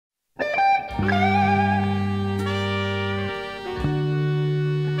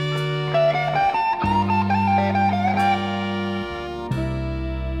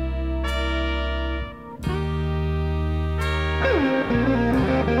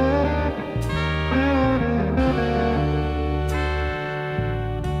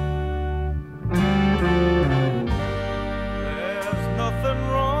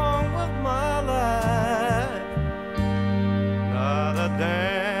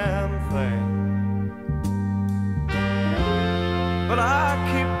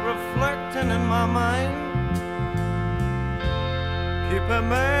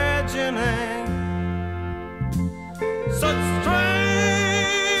imagining such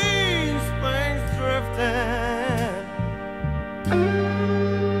strange things drifting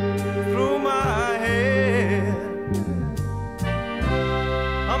through my head.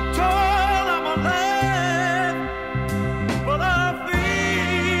 I'm told I'm alive, but I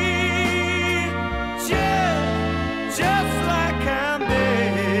feel just like I'm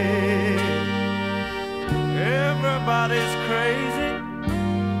dead. Everybody's crazy.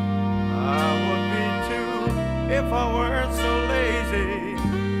 I would be too if I weren't so lazy.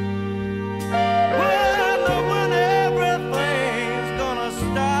 Wonder when everything's gonna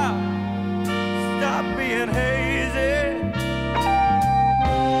stop being hazy.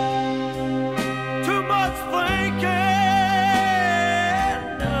 Too much thinking,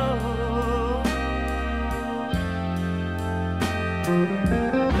 no.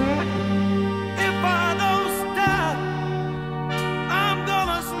 If I don't stop, I'm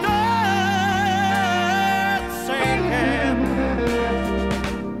gonna start sinking.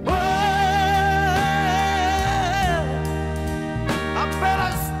 Well, I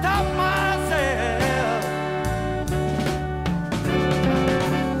better stop myself.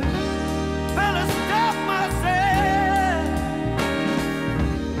 Better stop myself.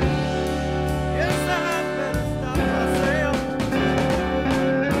 Yes, I better stop myself.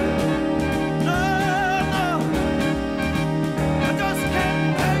 No, I just can't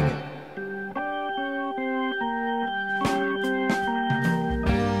take it.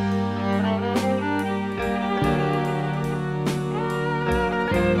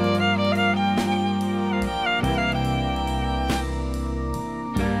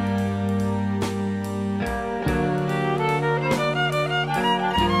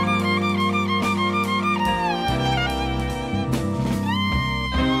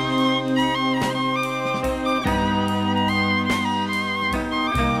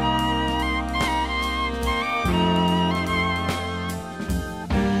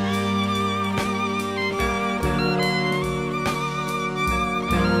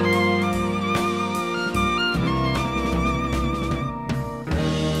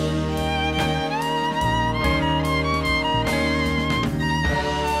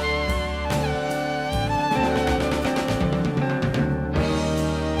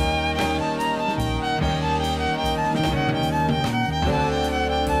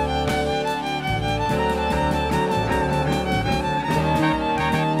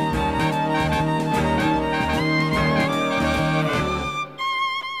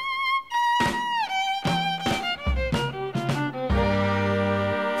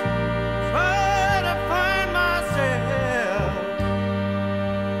 Try to find myself,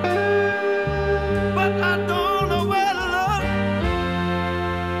 but I don't know where to look.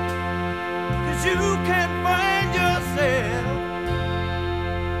 'Cause you can't find yourself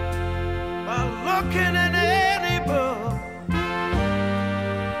by looking in any book.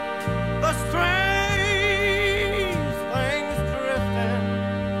 The strange things drifting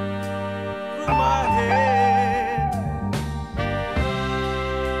through my head.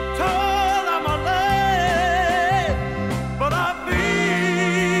 Told I'm alive, but I feel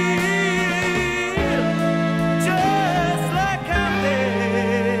just like I'm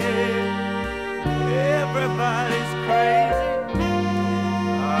dead. Everybody's crazy.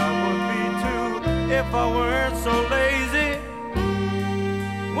 I would be too if I weren't so lazy.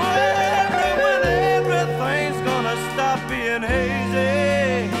 Wonder when everything's gonna stop being hazy.